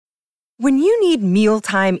When you need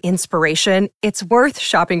mealtime inspiration, it's worth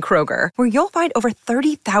shopping Kroger, where you'll find over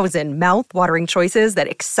 30,000 mouth-watering choices that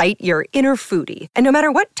excite your inner foodie. And no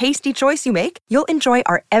matter what tasty choice you make, you'll enjoy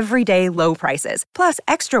our everyday low prices, plus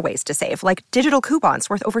extra ways to save, like digital coupons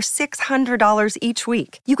worth over $600 each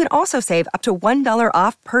week. You can also save up to $1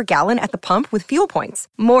 off per gallon at the pump with fuel points.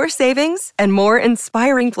 More savings and more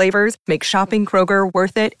inspiring flavors make shopping Kroger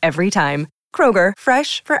worth it every time. Kroger,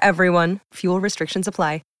 fresh for everyone. Fuel restrictions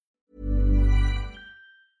apply.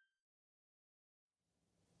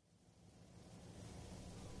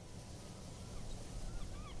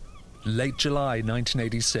 Late July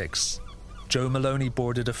 1986, Joe Maloney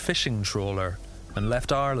boarded a fishing trawler and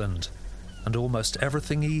left Ireland and almost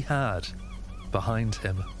everything he had behind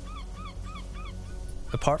him.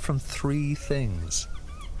 Apart from three things: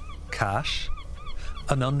 cash,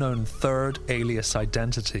 an unknown third alias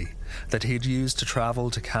identity that he'd used to travel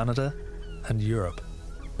to Canada and Europe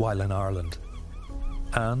while in Ireland,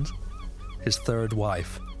 and his third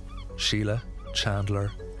wife, Sheila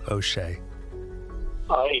Chandler O'Shea.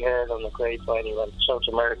 I heard on the grapevine he went to South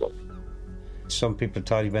America. Some people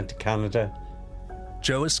thought he went to Canada.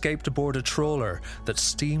 Joe escaped aboard a trawler that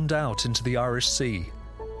steamed out into the Irish Sea.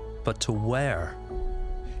 But to where?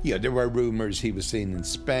 Yeah, there were rumours he was seen in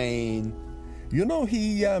Spain. You know,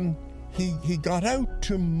 he got out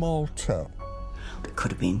to Malta. It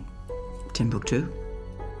could have been Timbuktu.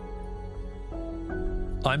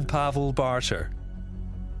 I'm Pavel Barter.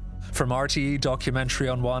 From RTE Documentary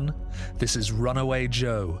on One, this is Runaway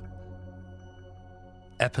Joe.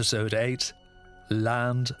 Episode 8,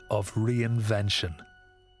 Land of Reinvention.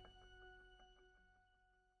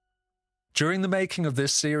 During the making of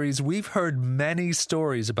this series, we've heard many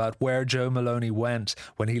stories about where Joe Maloney went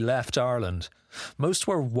when he left Ireland. Most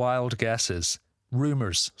were wild guesses,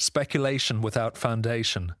 rumours, speculation without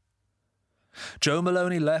foundation. Joe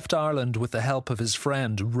Maloney left Ireland with the help of his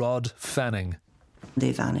friend Rod Fenning.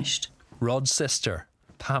 They vanished. Rod's sister,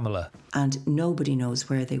 Pamela. And nobody knows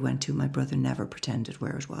where they went to. My brother never pretended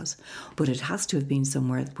where it was. But it has to have been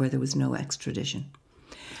somewhere where there was no extradition.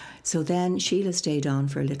 So then Sheila stayed on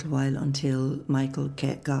for a little while until Michael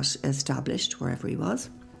got established wherever he was.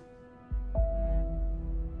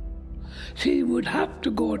 She would have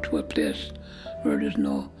to go to a place where there's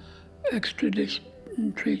no extradition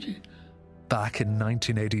treaty. Back in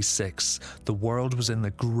 1986, the world was in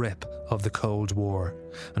the grip of the Cold War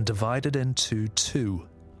and divided into two: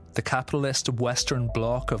 the capitalist Western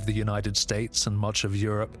Bloc of the United States and much of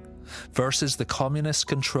Europe versus the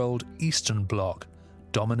communist-controlled Eastern Bloc,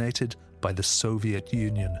 dominated by the Soviet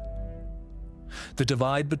Union. The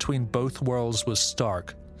divide between both worlds was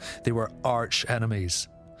stark. They were arch enemies.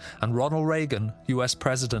 And Ronald Reagan, US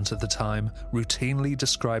president at the time, routinely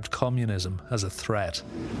described communism as a threat.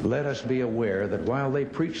 Let us be aware that while they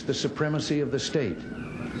preach the supremacy of the state,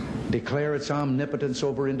 declare its omnipotence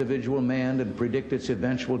over individual man, and predict its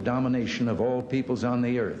eventual domination of all peoples on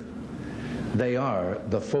the earth, they are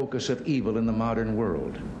the focus of evil in the modern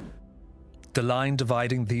world. The line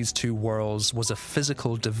dividing these two worlds was a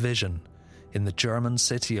physical division in the German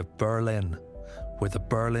city of Berlin, where the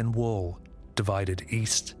Berlin Wall divided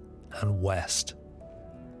east and west.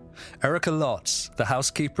 Erica Lotz, the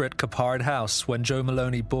housekeeper at Capard House when Joe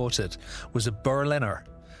Maloney bought it, was a Berliner,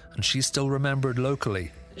 and she still remembered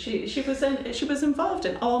locally. She was involved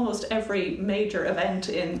in almost every major event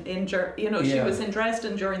She was in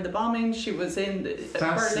Dresden during the bombing. She was in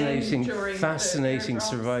Berlin during fascinating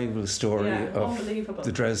survival story of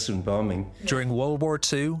the Dresden bombing. During World War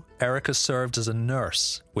II, Erica served as a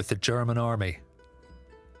nurse with the German army.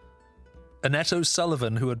 Annette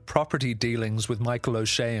O'Sullivan, who had property dealings with Michael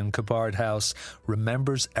O'Shea in Capard House,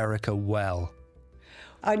 remembers Erica well.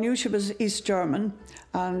 I knew she was East German,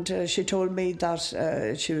 and she told me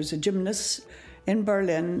that she was a gymnast in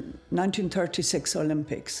Berlin, 1936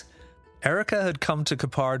 Olympics. Erica had come to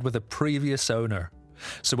Capard with a previous owner,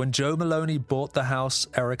 so when Joe Maloney bought the house,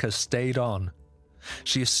 Erica stayed on.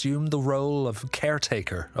 She assumed the role of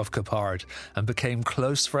caretaker of Capard and became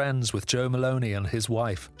close friends with Joe Maloney and his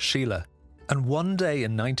wife, Sheila. And one day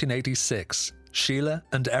in 1986, Sheila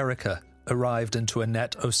and Erica arrived into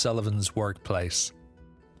Annette O'Sullivan's workplace.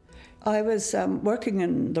 I was working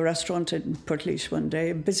in the restaurant in Portlaoise one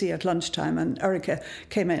day, busy at lunchtime, and Erica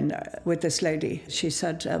came in with this lady. She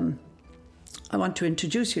said, I want to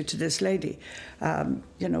introduce you to this lady.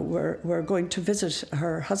 We're going to visit.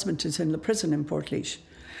 Her husband is in the prison in Portlaoise.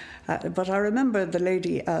 But I remember the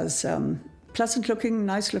lady as pleasant-looking,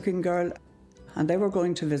 nice-looking girl, and they were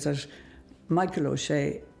going to visit Michael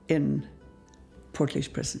O'Shea in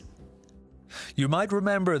Portlaoise prison. You might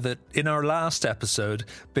remember that in our last episode,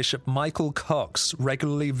 Bishop Michael Cox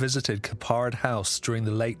regularly visited Capard House during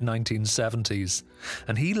the late 1970s,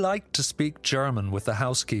 and he liked to speak German with the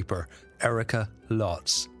housekeeper, Erika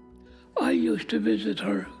Lotz. I used to visit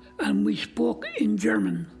her, and we spoke in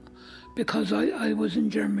German, because I was in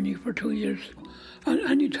Germany for 2 years. And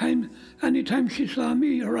anytime she saw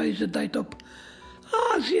me, her eyes would light up.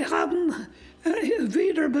 Sie haben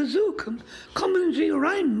wieder Besuch. Kommen Sie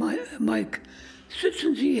rein, Mike.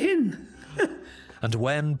 Sitzen Sie hin. And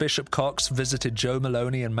when Bishop Cox visited Joe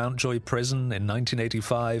Maloney in Mountjoy Prison in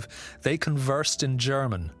 1985, they conversed in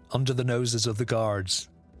German under the noses of the guards.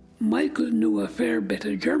 Michael knew a fair bit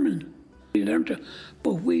of German. We learned it,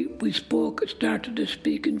 but we started to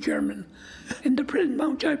speak in German in the prison,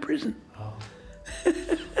 Mountjoy Prison. Oh.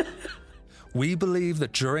 We believe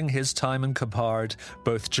that during his time in Capard,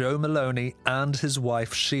 both Joe Maloney and his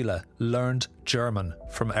wife Sheila learned German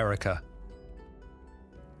from Erika.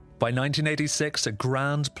 By 1986, a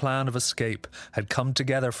grand plan of escape had come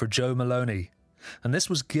together for Joe Maloney, and this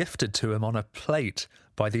was gifted to him on a plate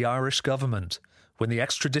by the Irish government when the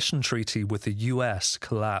extradition treaty with the US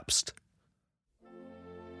collapsed.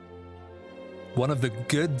 One of the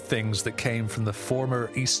good things that came from the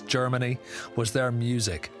former East Germany was their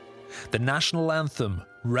music. The national anthem,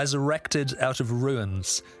 Resurrected Out of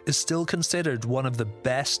Ruins, is still considered one of the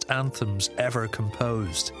best anthems ever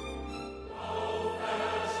composed.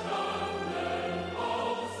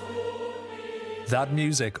 That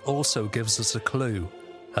music also gives us a clue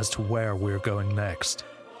as to where we're going next.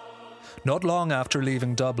 Not long after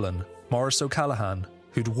leaving Dublin, Maurice O'Callaghan,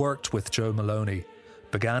 who'd worked with Joe Maloney,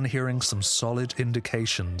 began hearing some solid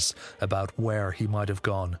indications about where he might have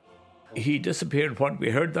gone. He disappeared when we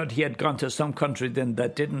heard that he had gone to some country then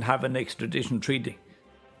that didn't have an extradition treaty.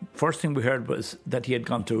 First thing we heard was that he had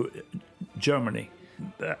gone to Germany.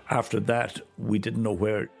 After that, we didn't know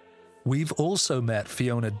where. We've also met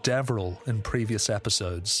Fiona Deverell in previous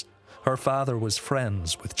episodes. Her father was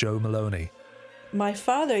friends with Joe Maloney. My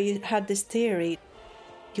father had this theory.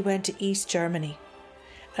 He went to East Germany.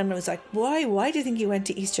 And I was like, why? Why do you think he went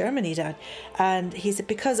to East Germany, Dad? And he said,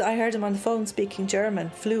 because I heard him on the phone speaking German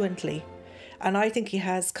fluently. And I think he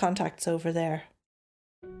has contacts over there.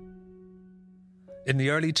 In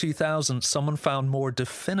the early 2000s, someone found more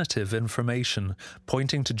definitive information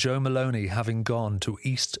pointing to Joe Maloney having gone to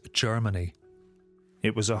East Germany.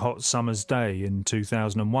 It was a hot summer's day in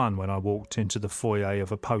 2001 when I walked into the foyer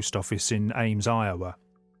of a post office in Ames, Iowa.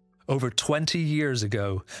 Over 20 years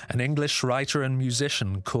ago, an English writer and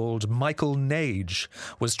musician called Michael Nage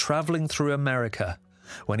was travelling through America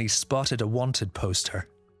when he spotted a wanted poster.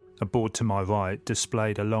 A board to my right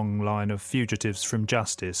displayed a long line of fugitives from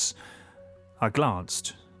justice. I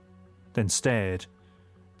glanced, then stared.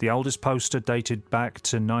 The oldest poster dated back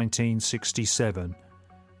to 1967.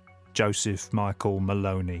 Joseph Michael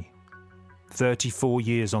Maloney. 34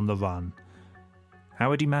 years on the run.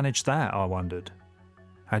 How had he managed that, I wondered?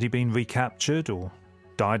 Had he been recaptured or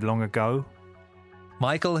died long ago?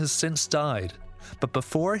 Michael has since died, but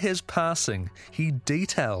before his passing, he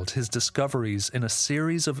detailed his discoveries in a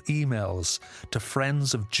series of emails to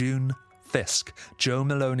friends of June Fisk, Joe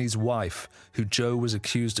Maloney's wife, who Joe was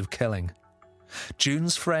accused of killing.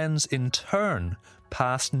 June's friends, in turn,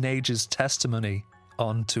 passed Nage's testimony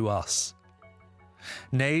on to us.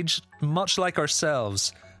 Nage, much like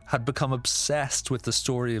ourselves, had become obsessed with the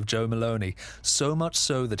story of Joe Maloney, so much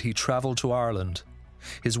so that he travelled to Ireland.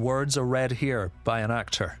 His words are read here by an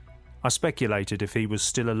actor. I speculated if he was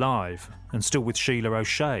still alive and still with Sheila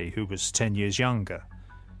O'Shea, who was 10 years younger.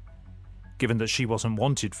 Given that she wasn't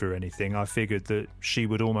wanted for anything, I figured that she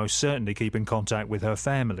would almost certainly keep in contact with her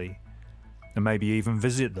family and maybe even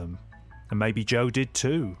visit them. And maybe Joe did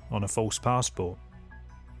too, on a false passport.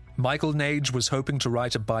 Michael Nage was hoping to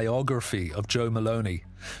write a biography of Joe Maloney,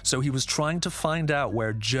 so he was trying to find out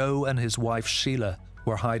where Joe and his wife Sheila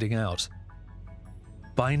were hiding out.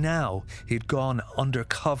 By now, he'd gone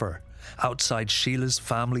undercover outside Sheila's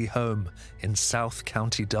family home in South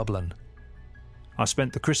County Dublin. I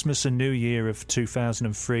spent the Christmas and New Year of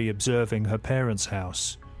 2003 observing her parents'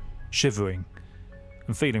 house, shivering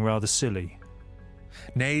and feeling rather silly.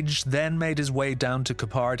 Nage then made his way down to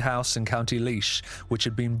Capard House in County Laois, which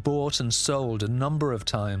had been bought and sold a number of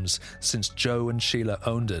times since Joe and Sheila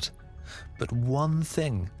owned it. But one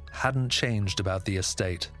thing hadn't changed about the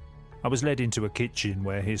estate. I was led into a kitchen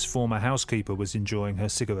where his former housekeeper was enjoying her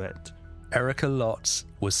cigarette. Erika Lotz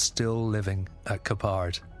was still living at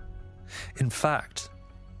Capard. In fact,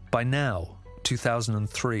 by now,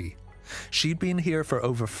 2003, she'd been here for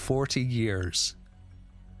over 40 years.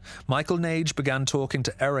 Michael Nage began talking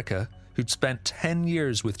to Erika, who'd spent 10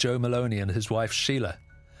 years with Joe Maloney and his wife Sheila.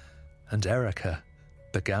 And Erica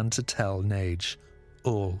began to tell Nage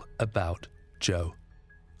all about Joe.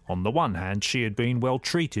 On the one hand, she had been well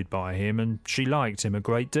treated by him and she liked him a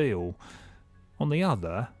great deal. On the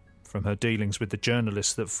other, from her dealings with the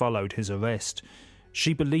journalists that followed his arrest,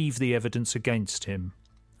 she believed the evidence against him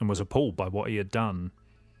and was appalled by what he had done.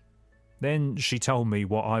 Then she told me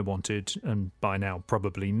what I wanted and by now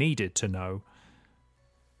probably needed to know.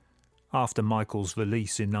 After Michael's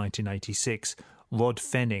release in 1986, Rod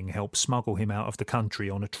Fenning helped smuggle him out of the country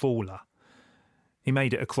on a trawler. He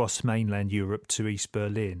made it across mainland Europe to East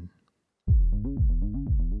Berlin.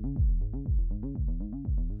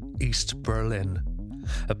 East Berlin,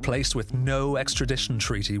 a place with no extradition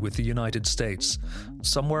treaty with the United States,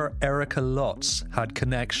 somewhere Erica Lotz had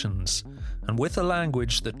connections, and with a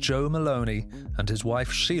language that Joe Maloney and his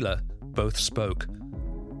wife Sheila both spoke.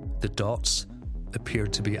 The dots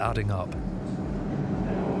appeared to be adding up.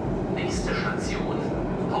 Nächste Station,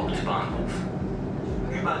 Hauptbahnhof.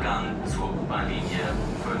 Übergang zur U-Bahn-Linie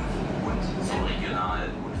 5 und zum Regional-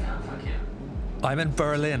 und Fernverkehr. I'm in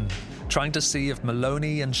Berlin, trying to see if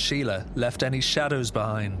Maloney and Sheila left any shadows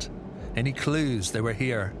behind, any clues they were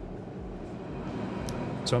here.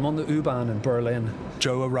 So I'm on the U-Bahn in Berlin.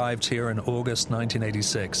 Joe arrived here in August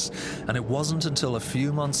 1986, and it wasn't until a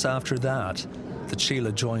few months after that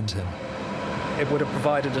Sheila joined him. It would have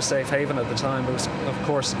provided a safe haven at the time, but of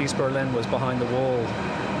course East Berlin was behind the wall.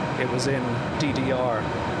 It was in DDR,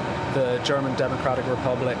 the German Democratic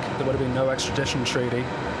Republic. There would have been no extradition treaty.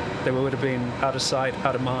 They would have been out of sight,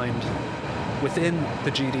 out of mind. Within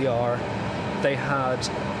the GDR, they had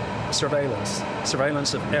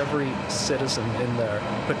surveillance of every citizen in there,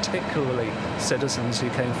 particularly citizens who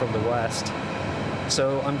came from the West.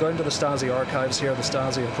 So I'm going to the Stasi archives here. The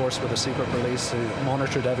Stasi, of course, were the secret police who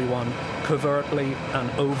monitored everyone covertly and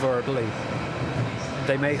overtly.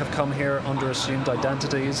 They may have come here under assumed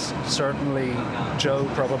identities. Certainly Joe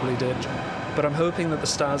probably did. But I'm hoping that the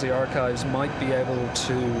Stasi archives might be able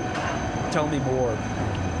to tell me more.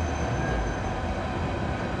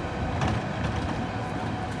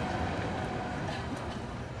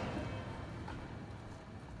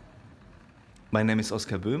 My name is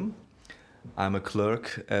Oskar Böhm. I'm a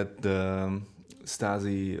clerk at the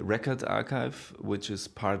Stasi Record Archive, which is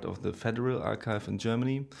part of the Federal Archive in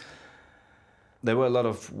Germany. There were a lot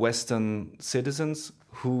of Western citizens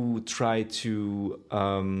who tried to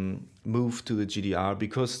move to the GDR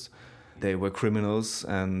because they were criminals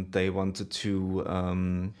and they wanted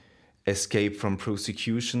to escape from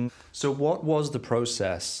prosecution. So what was the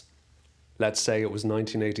process? Let's say it was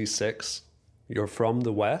 1986. You're from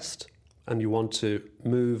the West and you want to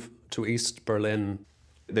move to East Berlin.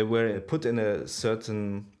 They were put in a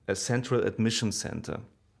central admission center.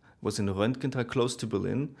 It was in Röntgenthal, close to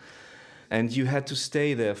Berlin. And you had to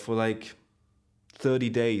stay there for like 30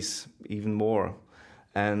 days, even more.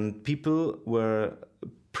 And people were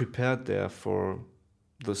prepared there for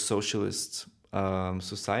the socialist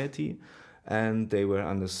society. And they were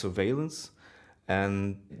under surveillance.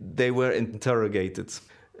 And they were interrogated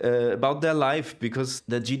about their life, because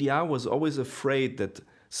the GDR was always afraid that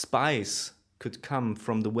spies could come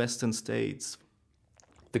from the Western states.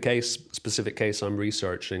 The specific case I'm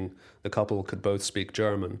researching, the couple could both speak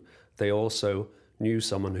German. They also knew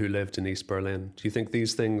someone who lived in East Berlin. Do you think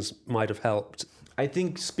these things might have helped? I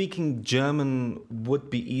think speaking German would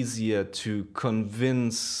be easier to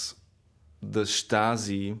convince the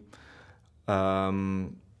Stasi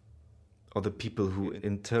or the people who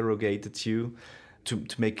interrogated you to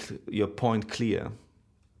make your point clear,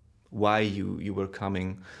 why you were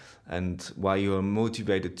coming and why you are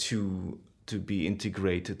motivated to be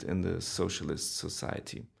integrated in the socialist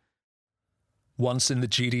society. Once in the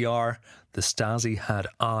GDR, the Stasi had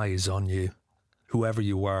eyes on you, whoever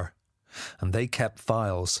you were, and they kept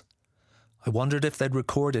files. I wondered if they'd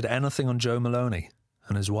recorded anything on Joe Maloney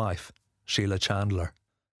and his wife, Sheila Chandler.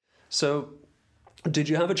 So, did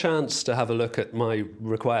you have a chance to have a look at my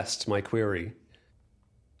request, my query,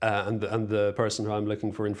 and the person who I'm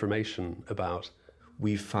looking for information about?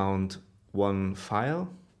 We found one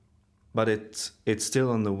file, but it's still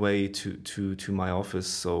on the way to my office,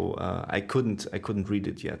 so I couldn't read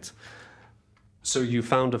it yet. So you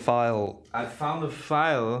found a file? I found a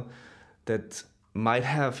file that might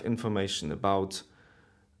have information about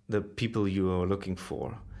the people you are looking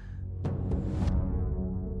for.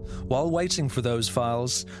 While waiting for those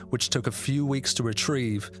files, which took a few weeks to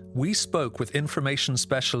retrieve, we spoke with information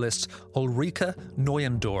specialist Ulrike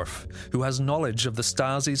Neuendorf, who has knowledge of the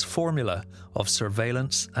Stasi's formula of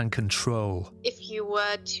surveillance and control. If you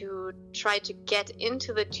were to try to get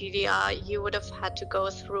into the GDR, you would have had to go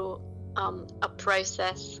through a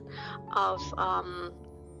process of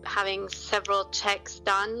having several checks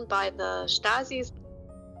done by the Stasi.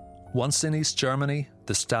 Once in East Germany,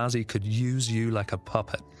 the Stasi could use you like a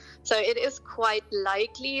puppet. So it is quite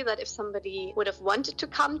likely that if somebody would have wanted to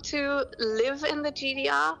come to live in the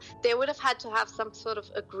GDR, they would have had to have some sort of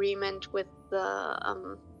agreement with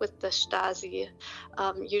the Stasi.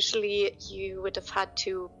 Usually you would have had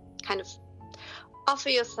to kind of offer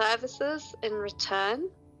your services in return.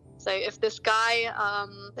 So if this guy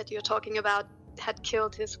that you're talking about had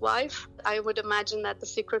killed his wife, I would imagine that the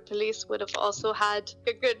secret police would have also had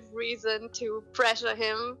a good reason to pressure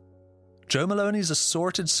him. Joe Maloney's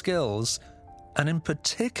assorted skills, and in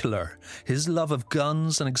particular his love of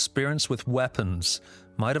guns and experience with weapons,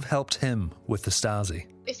 might have helped him with the Stasi.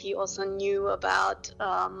 If he also knew about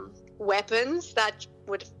weapons, that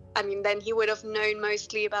would, then he would have known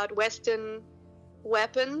mostly about Western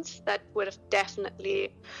weapons. That would have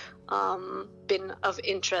definitely been of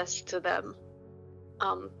interest to them,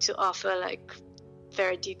 to offer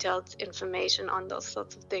very detailed information on those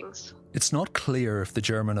sorts of things. It's not clear if the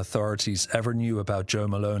German authorities ever knew about Joe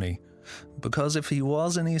Maloney, because if he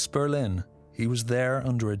was in East Berlin, he was there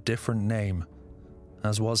under a different name,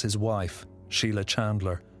 as was his wife, Sheila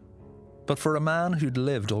Chandler. But for a man who'd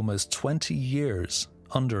lived almost 20 years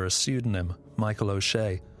under a pseudonym, Michael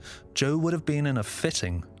O'Shea, Joe would have been in a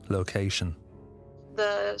fitting location.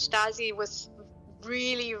 The Stasi was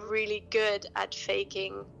really, really good at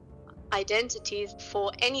faking identities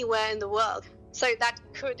for anywhere in the world. So that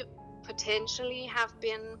could potentially have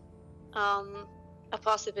been a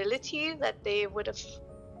possibility that they would have,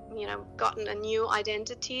 gotten a new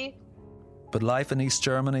identity. But life in East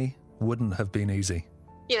Germany wouldn't have been easy.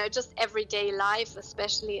 Just everyday life,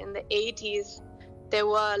 especially in the 80s, there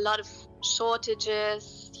were a lot of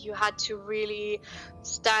shortages. You had to really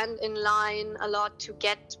stand in line a lot to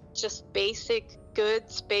get just basic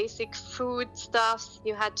goods, basic food stuff.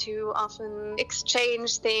 You had to often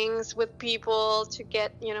exchange things with people to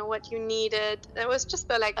get, what you needed. There was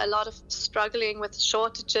just a lot of struggling with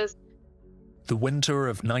shortages. The winter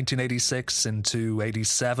of 1986 into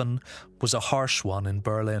 87 was a harsh one in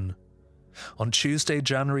Berlin. On Tuesday,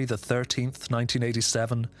 January the 13th,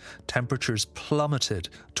 1987, temperatures plummeted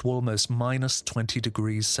to almost minus 20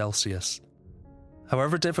 degrees Celsius.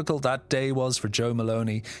 However difficult that day was for Joe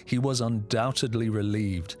Maloney, he was undoubtedly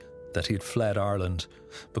relieved that he'd fled Ireland,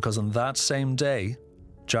 because on that same day,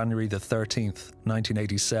 January the 13th,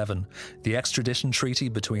 1987, the extradition treaty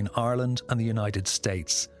between Ireland and the United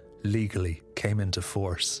States legally came into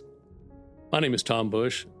force. My name is Tom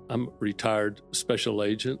Bush. I'm a retired special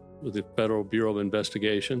agent with the Federal Bureau of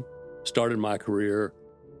Investigation. Started my career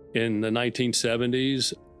in the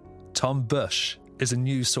 1970s. Tom Bush is a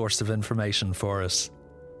new source of information for us.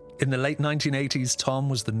 In the late 1980s, Tom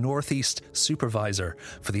was the Northeast supervisor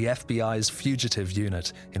for the FBI's fugitive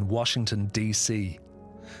unit in Washington, D.C.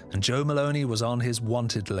 And Joe Maloney was on his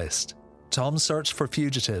wanted list. Tom searched for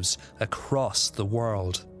fugitives across the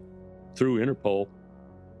world. Through Interpol,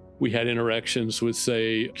 we had interactions with,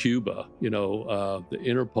 say, Cuba. The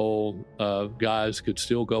Interpol guys could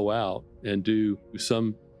still go out and do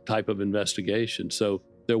some type of investigation. So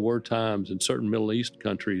there were times in certain Middle East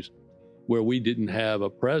countries where we didn't have a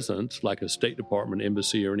presence, like a State Department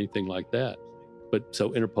embassy or anything like that. But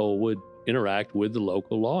so Interpol would interact with the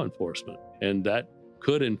local law enforcement, and that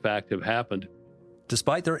could, in fact, have happened.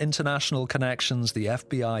 Despite their international connections, the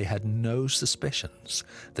FBI had no suspicions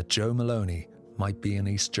that Joe Maloney might be in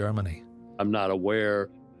East Germany. I'm not aware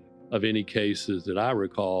of any cases that I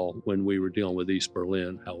recall when we were dealing with East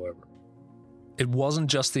Berlin, however. It wasn't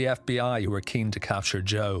just the FBI who were keen to capture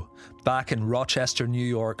Joe. Back in Rochester, New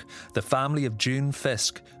York, the family of June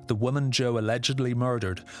Fisk, the woman Joe allegedly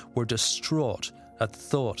murdered, were distraught at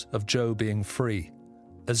thought of Joe being free,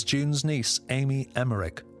 as June's niece, Amy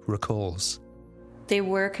Emmerich, recalls. They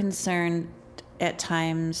were concerned at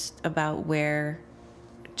times about where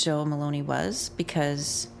Joe Maloney was,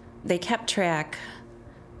 because they kept track.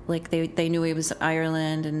 They knew he was in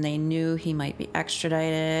Ireland, and they knew he might be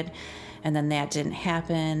extradited, and then that didn't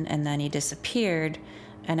happen, and then he disappeared.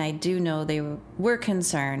 And I do know they were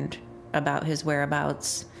concerned about his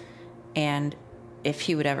whereabouts and if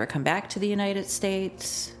he would ever come back to the United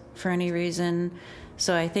States for any reason.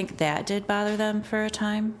 So I think that did bother them for a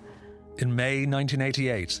time. In May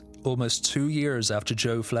 1988, almost 2 years after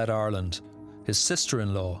Joe fled Ireland, his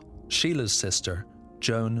sister-in-law, Sheila's sister,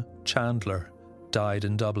 Joan Chandler, died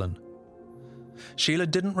in Dublin. Sheila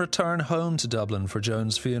didn't return home to Dublin for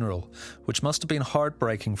Joan's funeral, which must have been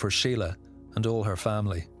heartbreaking for Sheila and all her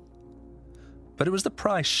family. But it was the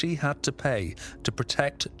price she had to pay to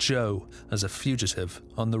protect Joe as a fugitive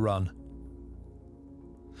on the run.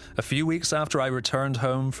 A few weeks after I returned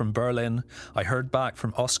home from Berlin, I heard back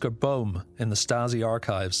from Oskar Bohm in the Stasi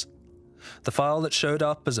archives. The file that showed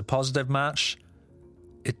up as a positive match,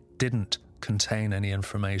 it didn't contain any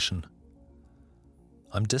information.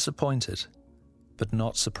 I'm disappointed, but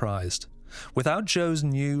not surprised. Without Joe's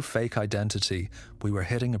new fake identity, we were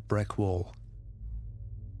hitting a brick wall.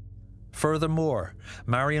 Furthermore,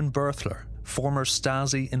 Marion Berthler, former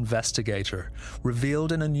Stasi investigator,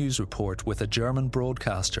 revealed in a news report with a German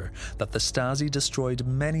broadcaster that the Stasi destroyed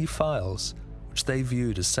many files which they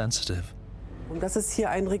viewed as sensitive.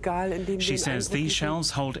 She says these shelves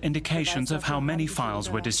hold indications of how many files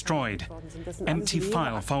were destroyed, empty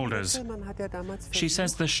file folders. She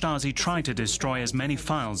says the Stasi tried to destroy as many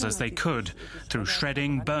files as they could, through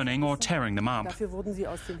shredding, burning or tearing them up.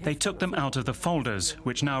 They took them out of the folders,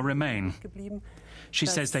 which now remain. She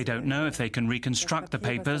says they don't know if they can reconstruct the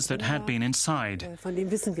papers that had been inside.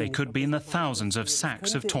 They could be in the thousands of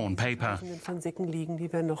sacks of torn paper.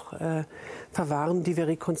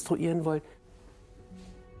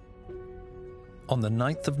 On the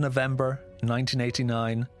 9th of November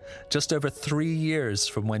 1989, just over 3 years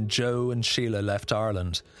from when Joe and Sheila left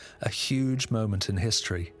Ireland, a huge moment in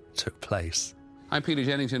history took place. I'm Peter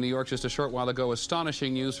Jennings in New York. Just a short while ago,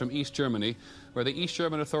 astonishing news from East Germany, where the East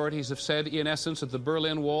German authorities have said, in essence, that the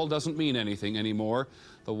Berlin Wall doesn't mean anything anymore.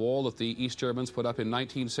 The wall that the East Germans put up in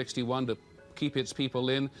 1961 to keep its people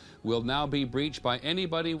in will now be breached by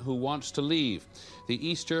anybody who wants to leave. The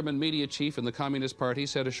East German media chief in the Communist Party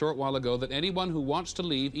said a short while ago that anyone who wants to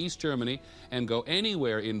leave East Germany and go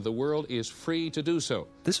anywhere in the world is free to do so.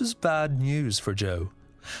 This was bad news for Joe.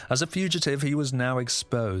 As a fugitive, he was now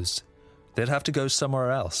exposed. They'd have to go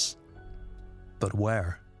somewhere else. But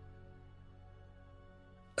where?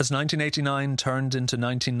 As 1989 turned into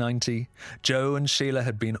 1990, Joe and Sheila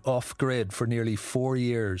had been off-grid for nearly 4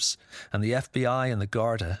 years, and the FBI and the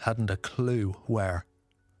Garda hadn't a clue where.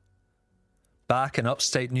 Back in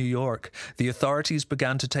upstate New York, the authorities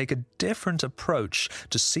began to take a different approach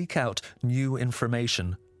to seek out new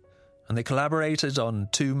information, and they collaborated on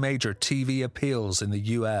 2 major TV appeals in the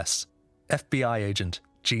US. FBI agent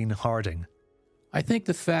Gene Harding. I think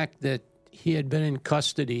the fact that he had been in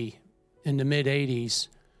custody in the mid-'80s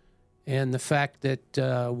and the fact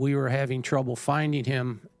that we were having trouble finding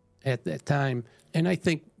him at that time, and I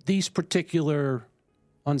think these particular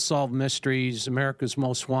unsolved mysteries, America's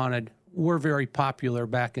Most Wanted, were very popular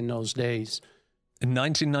back in those days. In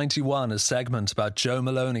 1991, a segment about Joe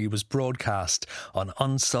Maloney was broadcast on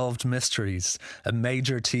Unsolved Mysteries, a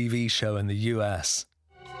major TV show in the US.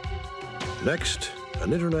 Next,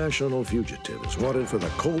 an international fugitive is wanted for the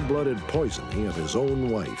cold-blooded poisoning of his own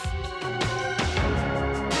wife.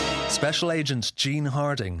 Special Agent Gene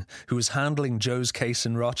Harding, who was handling Joe's case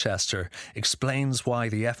in Rochester, explains why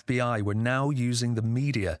the FBI were now using the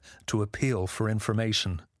media to appeal for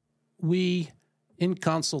information. We, in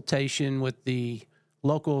consultation with the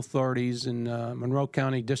local authorities in Monroe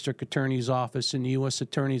County District Attorney's Office and the U.S.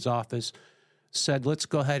 Attorney's Office, said, let's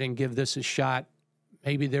go ahead and give this a shot.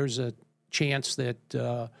 Maybe there's a chance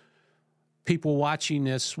that people watching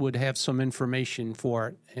this would have some information for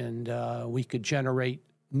it, and we could generate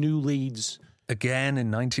new leads. Again in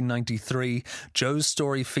 1993, Joe's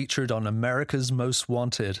story featured on America's Most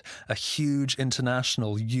Wanted, a huge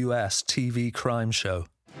international US TV crime show.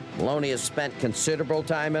 Maloney has spent considerable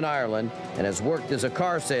time in Ireland and has worked as a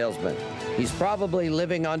car salesman. He's probably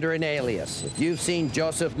living under an alias. If you've seen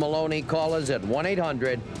Joseph Maloney, call us at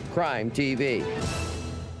 1-800-CRIME-TV.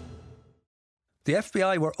 The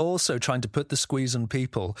FBI were also trying to put the squeeze on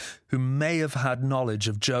people who may have had knowledge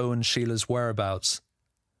of Joe and Sheila's whereabouts.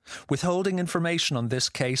 Withholding information on this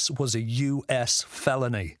case was a US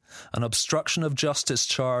felony, an obstruction of justice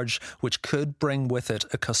charge which could bring with it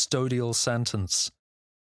a custodial sentence.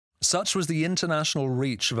 Such was the international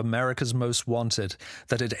reach of America's Most Wanted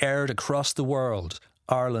that it aired across the world,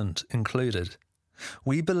 Ireland included.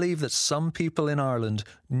 We believe that some people in Ireland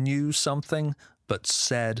knew something but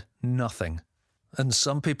said nothing. And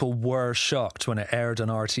some people were shocked when it aired on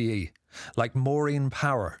RTE, like Maureen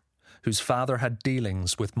Power, whose father had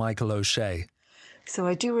dealings with Michael O'Shea. So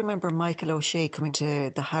I do remember Michael O'Shea coming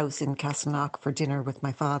to the house in Castleknock for dinner with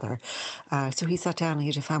my father. So he sat down and he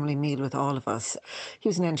had a family meal with all of us. He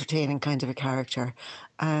was an entertaining kind of a character.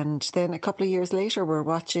 And then a couple of years later, we're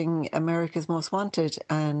watching America's Most Wanted.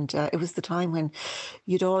 And it was the time when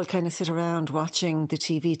you'd all kind of sit around watching the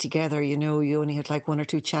TV together. You know, you only had like 1 or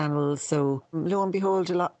 2 channels. So lo and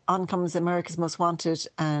behold, on comes America's Most Wanted,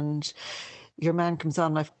 and your man comes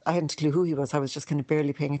on. I hadn't a clue who he was. I was just kind of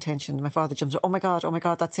barely paying attention. My father jumps, oh my God,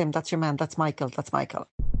 that's him, that's your man, that's Michael.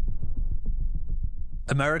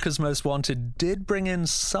 America's Most Wanted did bring in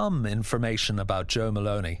some information about Joe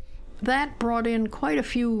Maloney. That brought in quite a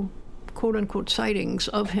few quote-unquote sightings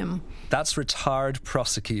of him. That's retired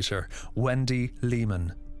prosecutor Wendy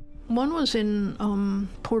Lehman. One was in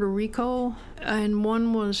Puerto Rico, and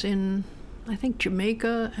one was in, I think,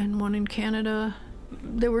 Jamaica, and one in Canada.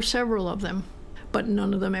 There were several of them, but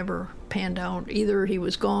none of them ever panned out. Either he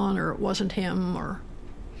was gone or it wasn't him,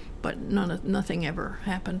 but nothing ever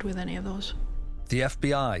happened with any of those. The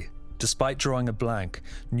FBI, despite drawing a blank,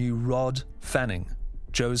 knew Rod Fenning,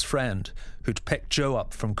 Joe's friend, who'd picked Joe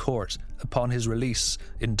up from court upon his release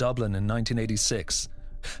in Dublin in 1986,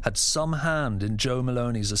 had some hand in Joe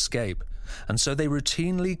Maloney's escape, and so they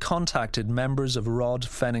routinely contacted members of Rod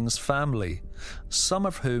Fenning's family, some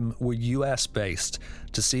of whom were US-based,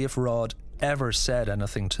 to see if Rod ever said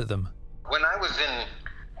anything to them. When I was in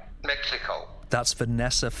Mexico... That's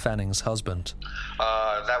Vanessa Fenning's husband.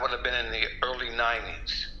 That would have been in the early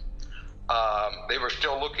 90s. They were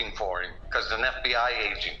still looking for him because an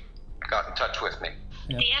FBI agent got in touch with me.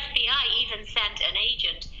 Yeah. The FBI even sent an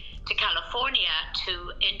agent to California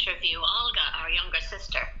to interview Olga, our younger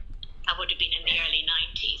sister. That would have been in the early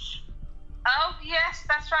 90s. Oh, yes,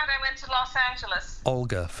 that's right. I went to Los Angeles.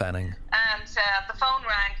 Olga Fenning. And the phone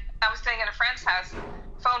rang. I was staying at a friend's house.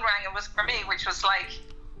 The phone rang. It was for me, which was like,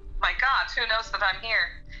 my God, who knows that I'm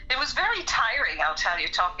here? It was very tiring, I'll tell you,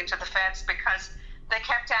 talking to the feds, because they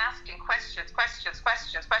kept asking questions,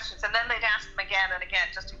 and then they'd ask them again and again,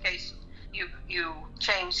 just in case you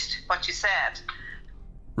changed what you said.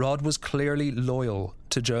 Rod was clearly loyal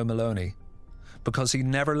to Joe Maloney because he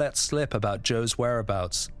never let slip about Joe's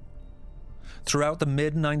whereabouts. Throughout the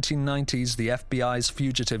mid-1990s, the FBI's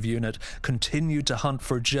fugitive unit continued to hunt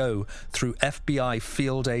for Joe through FBI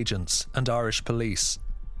field agents and Irish police.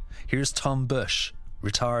 Here's Tom Bush,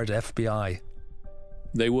 retired FBI.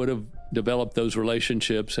 They would have developed those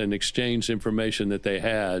relationships and exchanged information that they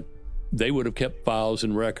had. They would have kept files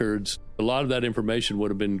and records. A lot of that information would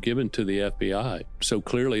have been given to the FBI. So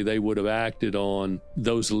clearly they would have acted on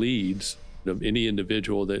those leads of any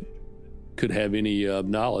individual that could have any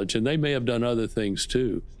knowledge. And they may have done other things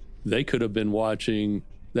too. They could have been watching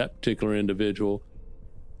that particular individual.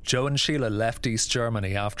 Joe and Sheila left East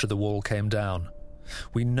Germany after the wall came down.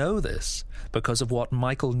 We know this because of what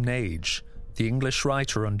Michael Nage, the English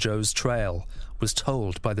writer on Joe's trail, was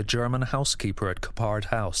told by the German housekeeper at Capard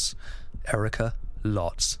House, Erika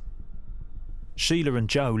Lotz. Sheila and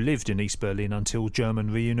Joe lived in East Berlin until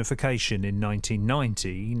German reunification in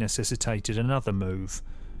 1990 necessitated another move.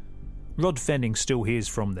 Rod Fenning still hears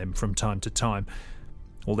from them from time to time.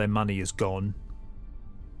 All their money is gone.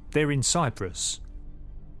 They're in Cyprus.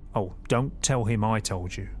 Oh, don't tell him I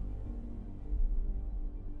told you.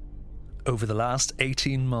 Over the last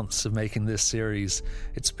 18 months of making this series,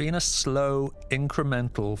 it's been a slow,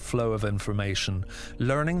 incremental flow of information.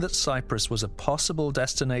 Learning that Cyprus was a possible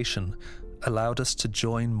destination allowed us to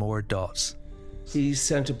join more dots. He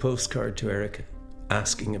sent a postcard to Erika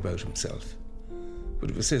asking about himself,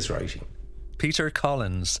 but it was his writing. Peter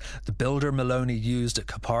Collins, the builder Maloney used at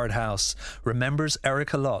Capard House, remembers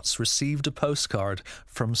Erika Lotz received a postcard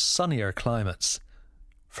from sunnier climates,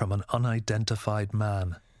 from an unidentified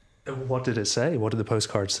man. What did it say? What did the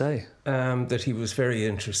postcard say? That he was very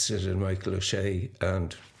interested in Michael O'Shea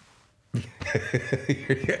and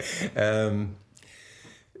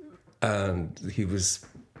he was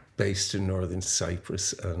based in northern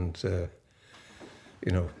Cyprus and,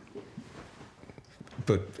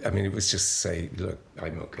 but, I mean, it was just to say, look,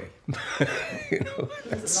 I'm okay.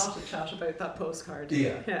 There's a lot of chat about that postcard.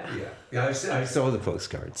 Yeah. I saw the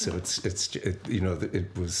postcard, so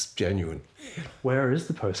it was genuine. Where is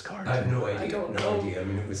the postcard? I have no idea. I don't know. I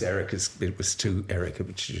mean, it was to Erika,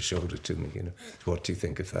 but she just showed it to me, What do you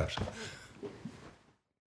think of that?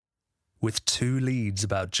 With 2 leads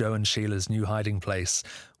about Joe and Sheila's new hiding place,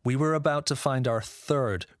 we were about to find our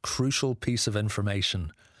third crucial piece of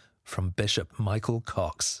information from Bishop Michael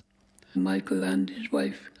Cox. Michael and his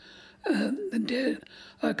wife,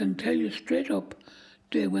 I can tell you straight up,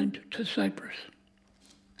 they went to Cyprus.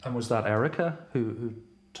 And was that Erika who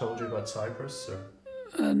told you about Cyprus?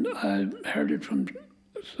 Or? And I heard it from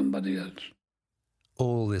somebody else.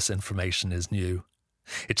 All this information is new.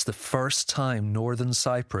 It's the first time Northern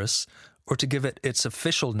Cyprus, or to give it its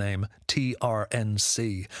official name,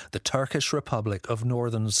 TRNC, the Turkish Republic of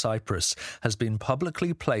Northern Cyprus, has been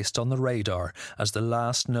publicly placed on the radar as the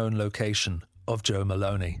last known location of Joe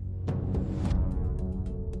Maloney.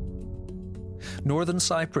 Northern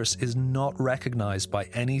Cyprus is not recognised by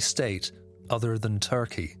any state other than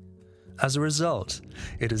Turkey. As a result,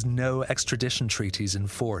 it has no extradition treaties in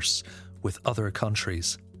force with other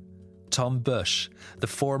countries. Tom Bush, the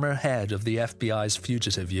former head of the FBI's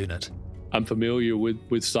fugitive unit. I'm familiar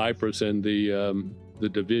with Cyprus and the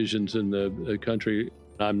divisions in the country.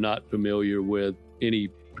 I'm not familiar with any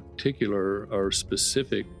particular or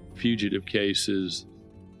specific fugitive cases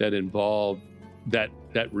that involve that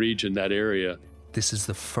region, that area. This is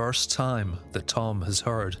the first time that Tom has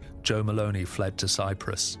heard Joe Maloney fled to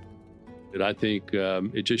Cyprus. And I think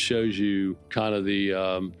it just shows you kind of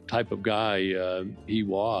the type of guy he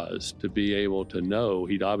was, to be able to know.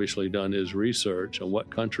 He'd obviously done his research on what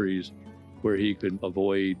countries where he could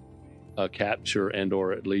avoid capture and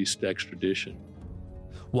or at least extradition.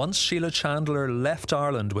 Once Sheila Chandler left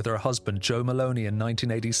Ireland with her husband Joe Maloney in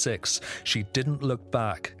 1986, she didn't look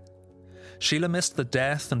back. Sheila missed the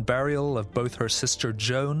death and burial of both her sister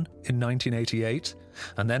Joan in 1988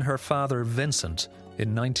 and then her father Vincent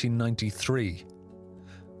in 1993.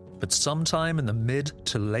 But sometime in the mid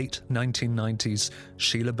to late 1990s,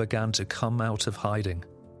 Sheila began to come out of hiding.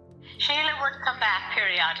 Sheila would come back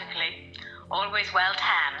periodically, always well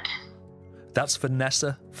tanned. That's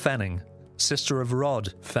Vanessa Fenning, sister of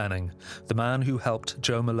Rod Fenning, the man who helped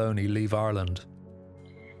Joe Maloney leave Ireland.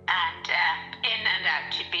 And in and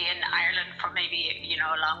out, she'd be in Ireland for maybe,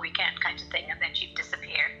 a long weekend kind of thing, and then she'd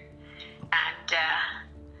disappear. And,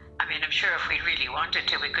 I'm sure if we really wanted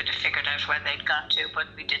to, we could have figured out where they'd got to, but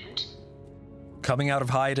we didn't. Coming out of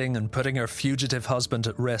hiding and putting her fugitive husband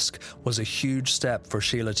at risk was a huge step for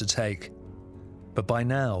Sheila to take. But by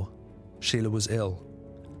now, Sheila was ill.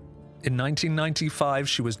 In 1995,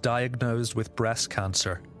 she was diagnosed with breast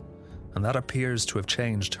cancer, and that appears to have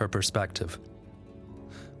changed her perspective.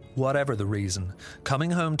 Whatever the reason,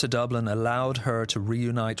 coming home to Dublin allowed her to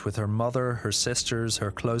reunite with her mother, her sisters,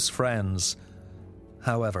 her close friends.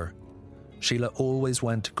 However, Sheila always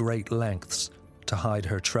went to great lengths to hide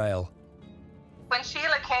her trail. When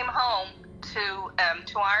Sheila came home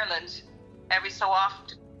to Ireland every so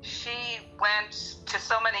often, she went to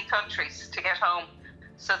so many countries to get home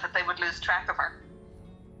so that they would lose track of her.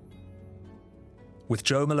 With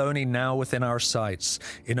Joe Maloney now within our sights,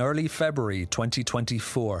 in early February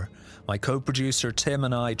 2024, my co-producer Tim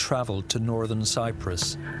and I travelled to northern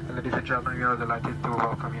Cyprus. Ladies and gentlemen, we are delighted to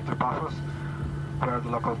welcome you to Paphos, where the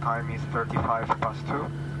local time is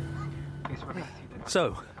 2:35. Please remain seated.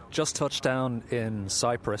 So, just touched down in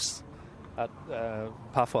Cyprus at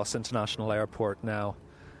Paphos International Airport now,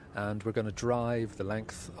 and we're going to drive the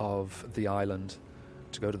length of the island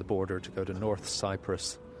to go to the border, to go to North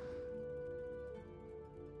Cyprus.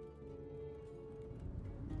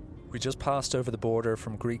 We just passed over the border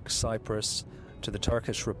from Greek Cyprus to the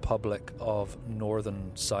Turkish Republic of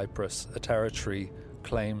Northern Cyprus, a territory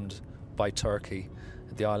claimed by Turkey.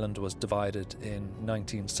 The island was divided in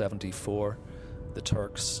 1974. The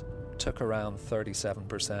Turks took around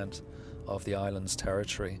 37% of the island's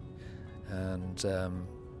territory, and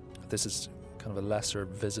this is kind of a lesser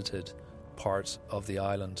visited part of the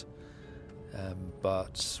island,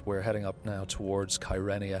 but we're heading up now towards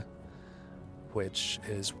Kyrenia, which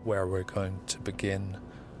is where we're going to begin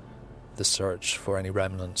the search for any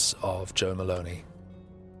remnants of Joe Maloney.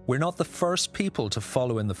 We're not the first people to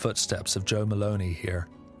follow in the footsteps of Joe Maloney here.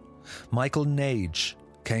 Michael Nage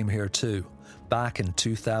came here too, back in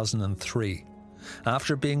 2003,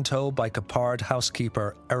 after being told by Capard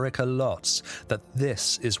housekeeper Erica Lotz that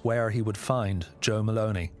this is where he would find Joe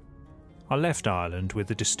Maloney. I left Ireland with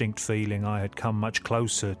the distinct feeling I had come much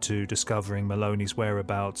closer to discovering Maloney's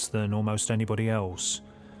whereabouts than almost anybody else.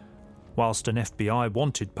 Whilst an FBI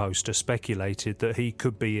wanted poster speculated that he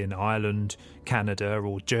could be in Ireland, Canada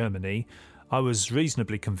or Germany, I was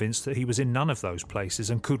reasonably convinced that he was in none of those places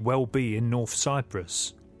and could well be in North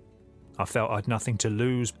Cyprus. I felt I'd nothing to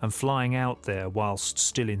lose and flying out there whilst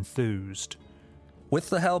still enthused. With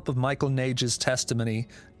the help of Michael Nage's testimony,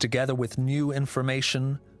 together with new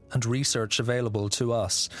information and research available to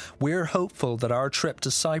us, we're hopeful that our trip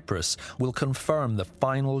to Cyprus will confirm the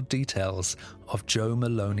final details of Joe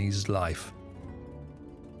Maloney's life.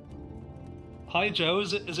 Hi, Joe.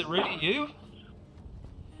 Is it really you?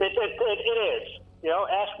 It is.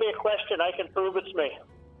 Ask me a question. I can prove it's me.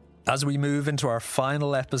 As we move into our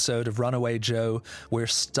final episode of Runaway Joe, we're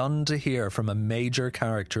stunned to hear from a major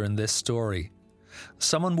character in this story.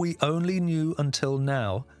 Someone we only knew until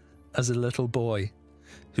now as a little boy,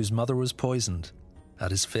 whose mother was poisoned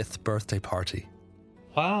at his 5th birthday party.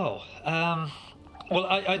 Wow. Well,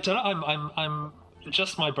 I don't know. I'm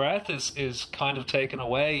just, my breath is kind of taken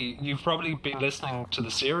away. You've probably been listening to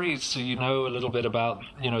the series, so you know a little bit about,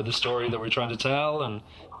 the story that we're trying to tell. And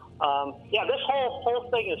this whole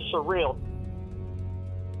thing is surreal.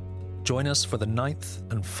 Join us for the 9th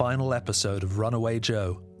and final episode of Runaway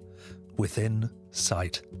Joe, Within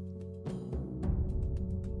Sight.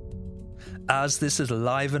 as this is a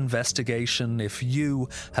live investigation, if you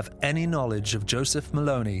have any knowledge of Joseph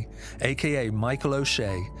Maloney, aka Michael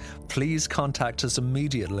O'Shea, please contact us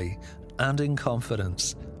immediately and in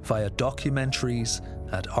confidence via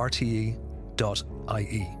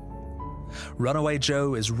documentaries@rte.ie. Runaway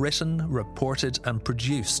Joe is written, reported and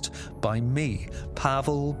produced by me,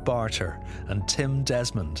 Pavel Barter, and Tim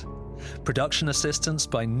Desmond. Production assistance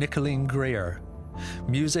by Nicolene Greer.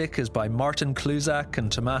 Music is by Martin Kluzak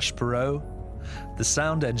and Tomasz Perot. The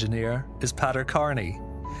sound engineer is Pater Carney.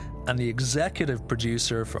 And the executive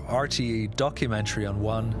producer for RTE Documentary on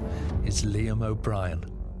One is Liam O'Brien.